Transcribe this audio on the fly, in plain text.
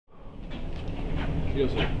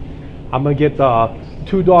Yes, sir. I'm gonna get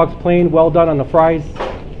 2 dogs plain, well done on the fries.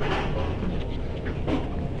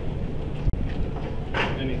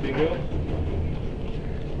 Anything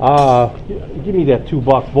else? Give me that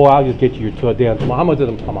 $2, boy. I'll just get you your 2 damn. How much did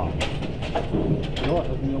them come out? You know what?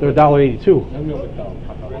 They're $1.82.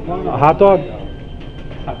 A hot dog?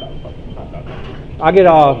 I'll get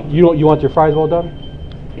you want your fries well done?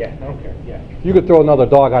 Yeah, I don't care. Yeah. You could throw another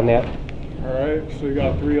dog on that. All right, so you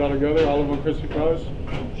got 3 altogether, all of them crispy fries?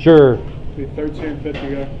 Sure. Be $13.50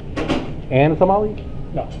 guy. And a tamale?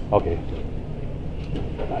 No. Okay.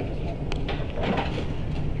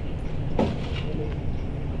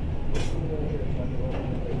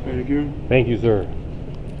 Thank you. Thank you, sir.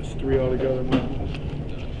 It's 3 altogether, man.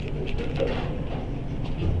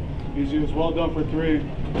 Easy as well done for 3.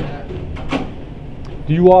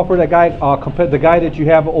 Do you offer that guy, the guy that you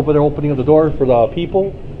have over there opening up the door for the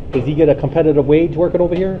people? Does he get a competitive wage working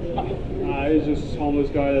over here? He's just a homeless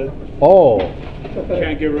guy that Oh.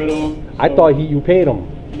 can't get rid of him. So. I thought you paid him.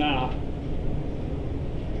 Nah.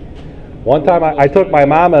 One time I took my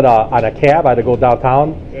mom on a cab. I had to go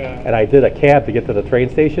downtown, Yeah. and I did a cab to get to the train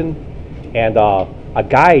station, and a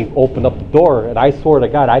guy opened up the door, and I swear to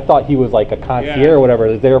God, I thought he was like a concierge or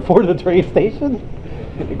whatever there for the train station,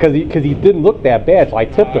 because he didn't look that bad. So I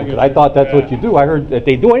tipped him because I thought that's what you do. I heard if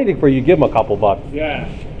they do anything for you, you give them a couple bucks. Yeah.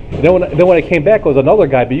 And then when I came back, it was another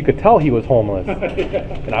guy, but you could tell he was homeless.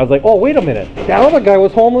 And I was like, oh, wait a minute, that other guy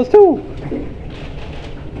was homeless too.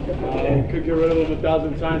 Could get rid of them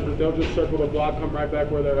 1,000 times, but they'll just circle the block, come right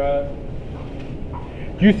back where they're at.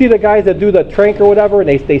 Do you see the guys that do the trank or whatever, and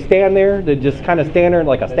they stand there, they just kind of stand there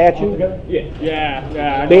like a statue?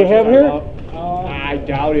 Yeah. They have here? I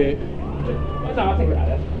doubt it.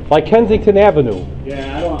 Like Kensington Avenue.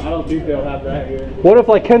 Yeah, I don't think they'll have that here. What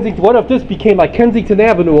if this became like Kensington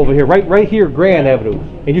Avenue over here, right here, Grand Avenue,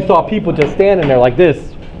 and you saw people just standing there like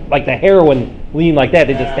this, like the heroin lean like that,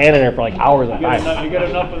 they just standing there for like hours at a time. You get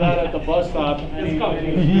enough of that at the bus stop.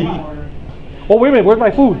 Oh, wait a minute, where's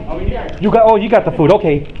my food? You got the food,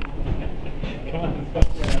 okay.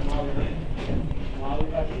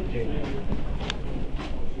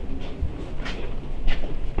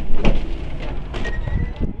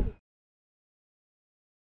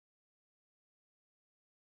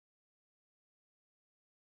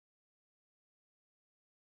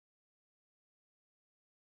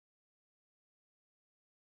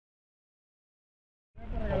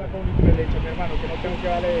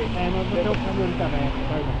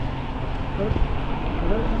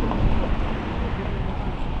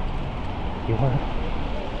 You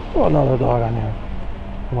want another dog on there?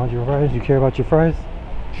 You want your fries? You care about your fries?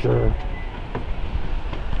 Sure.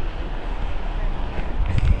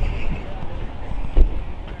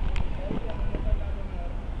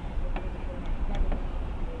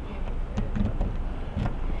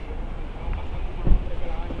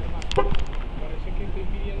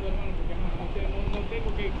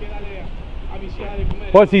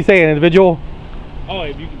 What's he saying, individual? Oh,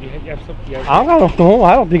 if you have something. I don't know.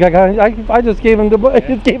 I don't think I got it. I just gave him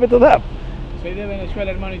just gave it to them. Soy de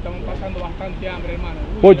Venezuela, hermano, y estamos pasando bastante hambre, hermano.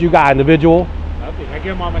 What you got, individual? Nothing. I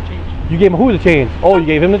gave him all my change. You gave him who the change? Oh, you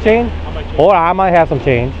gave him the change? How much? Oh, I might have some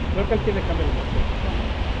change.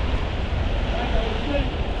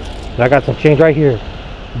 I got some change right here,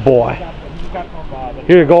 boy.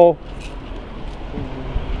 Here you go.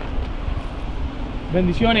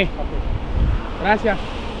 Bendiciones. Gracias.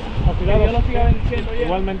 Que Dios los siga bendiciendo.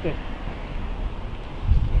 Igualmente.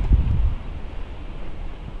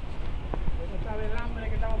 No sabe el hambre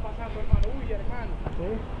que estamos pasando, hermano. Uy, hermano.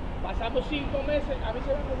 Pasamos 5 meses. A mí se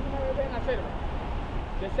me murió una bebé en la selva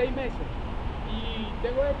de 6 meses. Y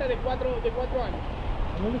tengo esta de 4 años.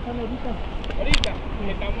 ¿Dónde están ahorita? Ahorita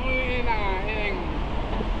estamos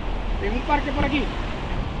en un parque por aquí.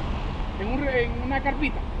 En una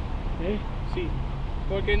carpita. Sí. Sí.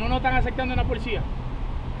 Porque no nos están aceptando en la policía.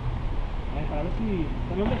 Para ver si...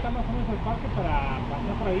 ¿Por dónde está más o menos el parque para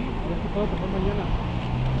pasar por ahí? A ver si puedo pasar mañana.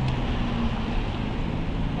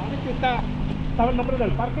 ¿Sabes que está? ¿Sabe el nombre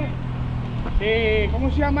del parque? ¿Cómo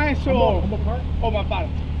se llama eso? ¿Cómo park? Oma Park.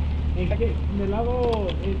 ¿En el lado...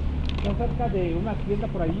 ¿Está cerca de una tienda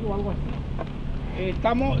por ahí o algo así?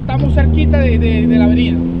 Estamos cerquita de la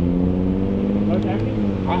avenida.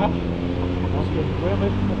 Ajá. Voy a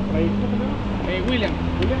ver por ahí. ¿Cómo se llama? William.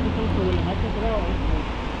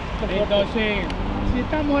 Entonces, así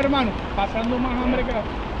estamos, hermano, pasando más hambre que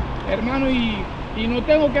hermano, y no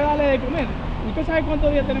tengo que darle de comer. ¿Usted sabe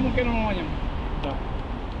cuántos días tenemos que no nos bañamos? No.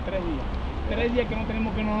 3 días. 3 días que no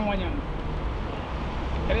tenemos que no nos bañamos.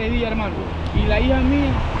 3 días, hermano. Y la hija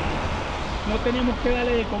mía, no tenemos que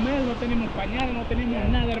darle de comer, no tenemos pañales, no tenemos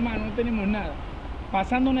nada, hermano, no tenemos nada.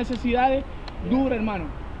 pasando necesidades duras, hermano.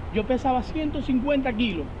 Yo pesaba 150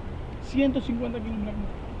 kilos. 150 kilos, mira cómo.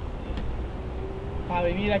 Para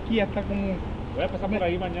venir aquí hasta como... Voy a pasar por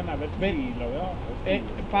ahí mañana a ver si lo veo.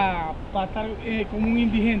 Para estar como un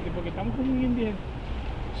indigente, porque estamos como un indigente.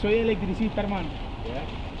 Soy electricista, hermano.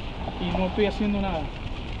 Y no estoy haciendo nada.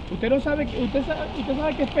 Usted no sabe, usted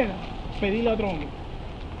sabe qué espera. Pedirle a otro hombre.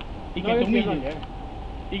 Y que te humille.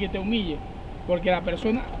 Y que te humille. Porque la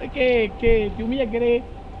persona que te humilla cree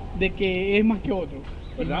de que es más que otro.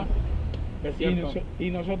 ¿Verdad? Es cierto.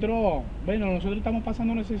 Y nosotros, bueno, nosotros estamos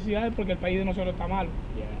pasando necesidades porque el país de nosotros está malo.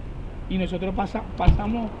 Y nosotros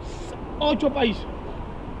pasamos 8 países.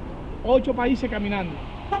 8 países caminando.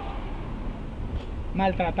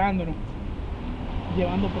 Maltratándonos.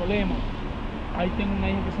 Llevando problemas. Ahí tengo una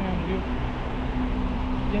hija que se me murió.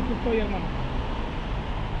 Y aquí estoy, hermano.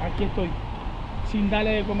 Aquí estoy. Sin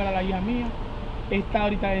darle de comer a la hija mía. Está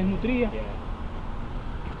ahorita desnutrida.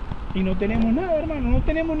 Y no tenemos nada, hermano. No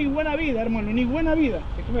tenemos ni buena vida, hermano. Ni buena vida.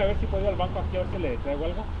 Déjame a ver si puedo ir al banco aquí a ver si le traigo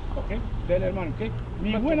algo. ¿Ok? Dele, hermano. ¿Qué?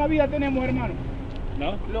 Ni buena vida tenemos, hermano.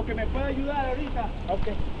 ¿No? Lo que me puede ayudar ahorita. Ok.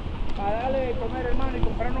 Para darle de comer, hermano, y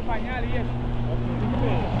comprarnos pañales y eso.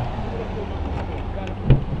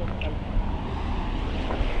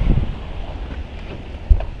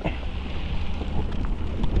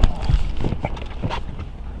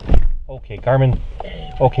 Okay, Garmin.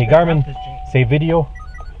 Okay, Garmin. Save video.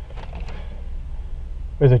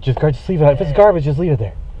 Or is it just leave it? If it's garbage, just leave it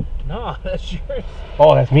there. No, that's yours.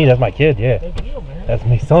 Oh, that's me. That's my kid. Yeah, That's you, man. that's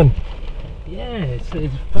my son. Yeah, it's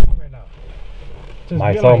fun right now. Just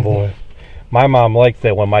My realized son, boy. My mom likes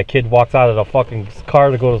it when my kid walks out of the fucking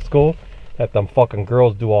car to go to school, that them fucking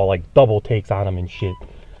girls do all like double takes on him and shit.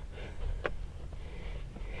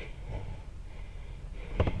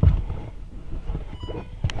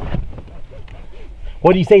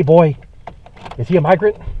 What do you say, boy? Is he a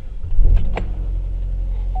migrant?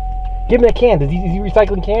 Give him a can. Is he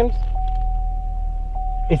recycling cans?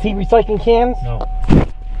 Is he recycling cans? No.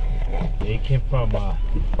 Yeah, he came from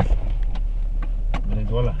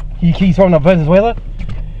Venezuela. He's from Venezuela?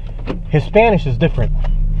 His Spanish is different.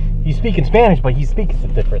 He's speaking Spanish, but he speaks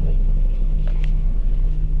it differently.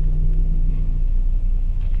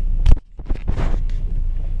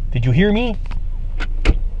 Did you hear me?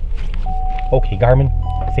 Okay, Garmin,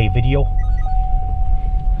 save video.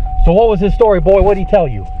 So what was his story, boy? What did he tell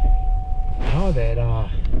you? Oh,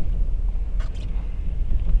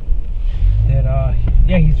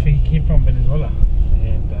 yeah, he came from Venezuela,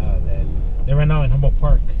 and that they're right now in Humboldt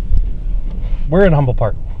Park. We're in Humboldt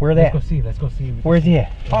Park. Where are they at? Let's go see. Where's he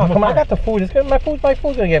at? Oh, come on, I got the food. My food's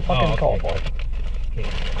gonna get fucking okay. cold, boy. Okay.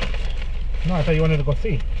 No, I thought you wanted to go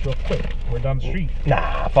see real quick. We're down the street.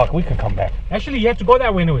 Nah, fuck, we can come back. Actually, you have to go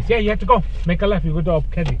that way anyways. Yeah, you have to go. Make a left. You go to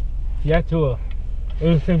Keddy. You have to.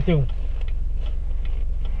 It's the same thing.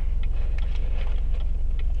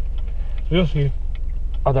 You'll see.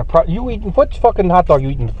 Are there you eating? What fucking hot dog you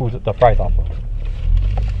eating the food, the fries off of?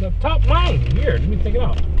 The top mine. Here, let me take it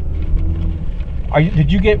out.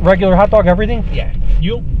 Did you get regular hot dog everything? Yeah.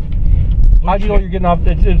 You? How'd you know you're getting off?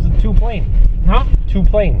 It's too plain. Huh? Too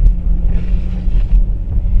plain.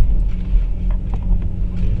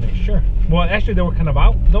 Make sure. Well, actually, they were kind of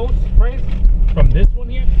out, those fries, from this one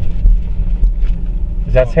here.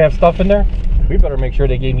 Does that have stuff in there? We better make sure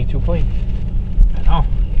they gave me 2 plain. I know.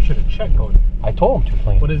 You should have checked, Cody. I told them 2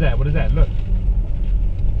 plain. What is that? What is that? Look.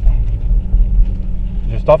 Is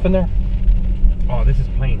there stuff in there? Oh, this is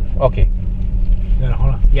plain. Okay. No,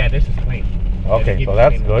 hold on. Yeah, this is plain. Okay, so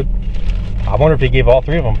that's good. I wonder if they gave all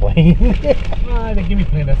 3 of them plain. They give me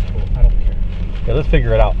plain. That's cool. I don't care. Yeah, let's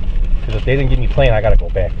figure it out. Because if they didn't give me plain, I gotta go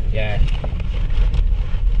back. Yeah.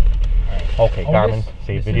 Alright. Okay, Garmin,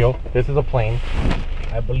 save video. This is a plain.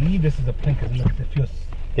 I believe this is a plain because it feels.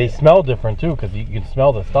 They smell different too, because you can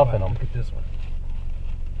smell the stuff in them. Look at this one.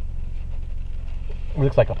 It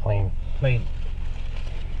looks like a plain. Plain.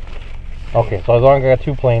 Okay, so as long as I got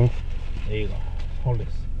 2 plains. There you go. Hold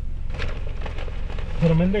this. Put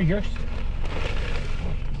them in there, yours.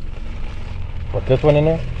 Put this one in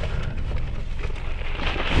there.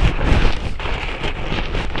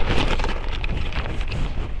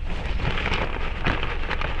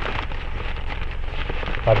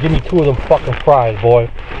 Now give me 2 of them fucking fries, boy.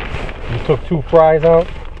 You took 2 fries out.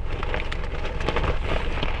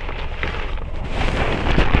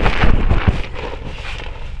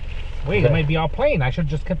 Wait, it might be all plain. I should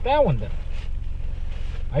just cut that one then.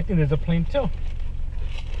 I think there's a plain too.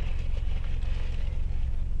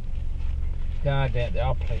 God damn, they're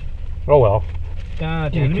all plain. Oh well.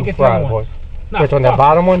 God Give damn, me let me 2 get the fries, other one. boy. No, Which one, that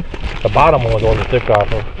bottom one? The bottom one was on the thick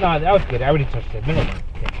off of. No, that was good. I already touched it. Never mind.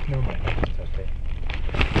 Okay, never mind. I didn't touch it.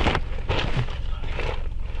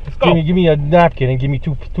 Let's go. Give me a napkin and give me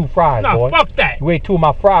two fries, No, boy. fuck that. You ate two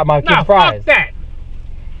of my kids' fries. Fuck that.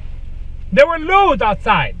 There were loads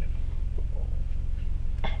outside.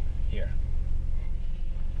 Here.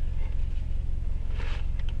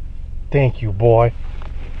 Thank you, boy.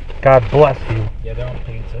 God bless you. Yeah, they're on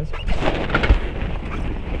pizzas.